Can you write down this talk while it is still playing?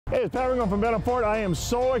Hey, it's Pat Ringo from Benna Ford. I am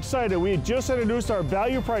so excited. We just introduced our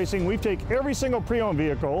value pricing. We take every single pre-owned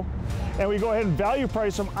vehicle and we go ahead and value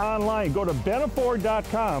price them online. Go to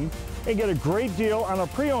bennaford.com and get a great deal on a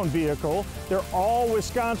pre-owned vehicle. They're all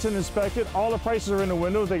Wisconsin inspected. All the prices are in the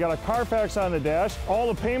window. They got a Carfax on the dash.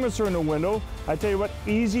 All the payments are in the window. I tell you what,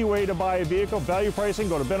 easy way to buy a vehicle. Value pricing,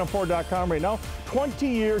 go to bennaford.com right now.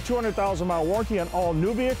 20-year, 200,000-mile warranty on all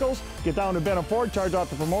new vehicles. Get down to Benna Ford, charge out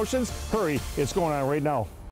the promotions. Hurry, it's going on right now.